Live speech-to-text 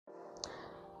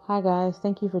Hi guys,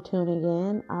 thank you for tuning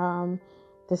in.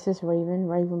 This is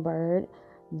Ravenbird,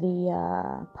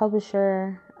 the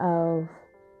publisher of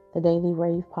the Daily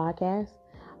Rave podcast.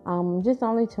 Just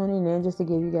only tuning in just to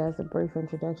give you guys a brief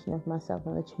introduction of myself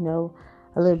and let you know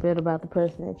a little bit about the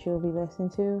person that you'll be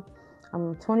listening to.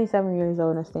 I'm 27 years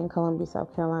old and I stay in Columbia,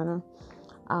 South Carolina.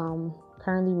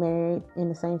 Currently married in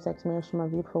a same-sex marriage to my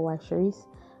beautiful wife, Sharice.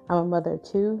 I'm a mother of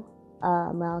two,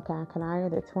 Malachi and Kanaya,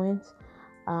 they're twins.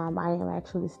 I am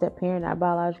actually a step parent, not a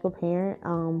biological parent.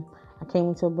 I came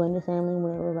into a blended family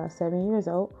when they were about 7 years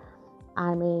old.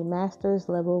 I'm a master's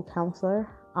level counselor.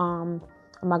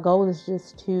 My goal is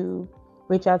just to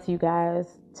reach out to you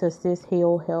guys to assist,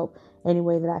 heal, help any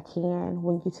way that I can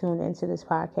when you tune into this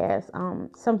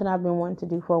podcast. Something I've been wanting to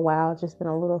do for a while, just been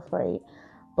a little afraid.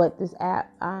 But this app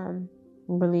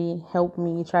really helped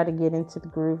me try to get into the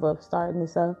groove of starting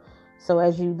this up. So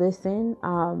as you listen,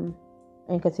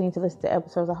 and continue to listen to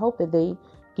episodes, I hope that they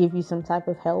give you some type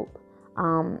of help.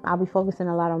 I'll be focusing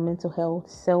a lot on mental health,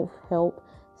 self-help,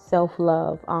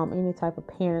 self-love, any type of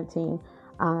parenting,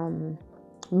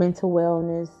 mental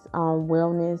wellness,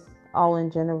 wellness, all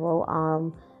in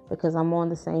general, because I'm on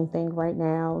the same thing right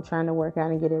now, trying to work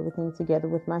out and get everything together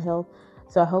with my health.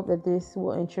 So I hope that this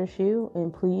will interest you,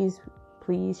 and please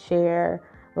share,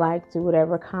 like, do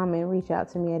whatever, comment, reach out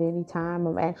to me at any time.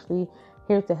 I'm actually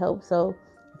here to help. So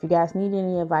if you guys need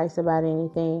any advice about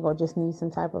anything or just need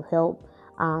some type of help,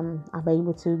 I'm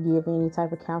able to give any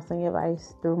type of counseling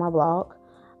advice through my blog.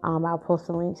 I'll post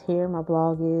the links here. My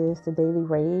blog is The Daily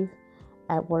Rave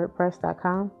at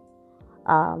WordPress.com.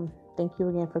 Thank you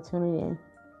again for tuning in.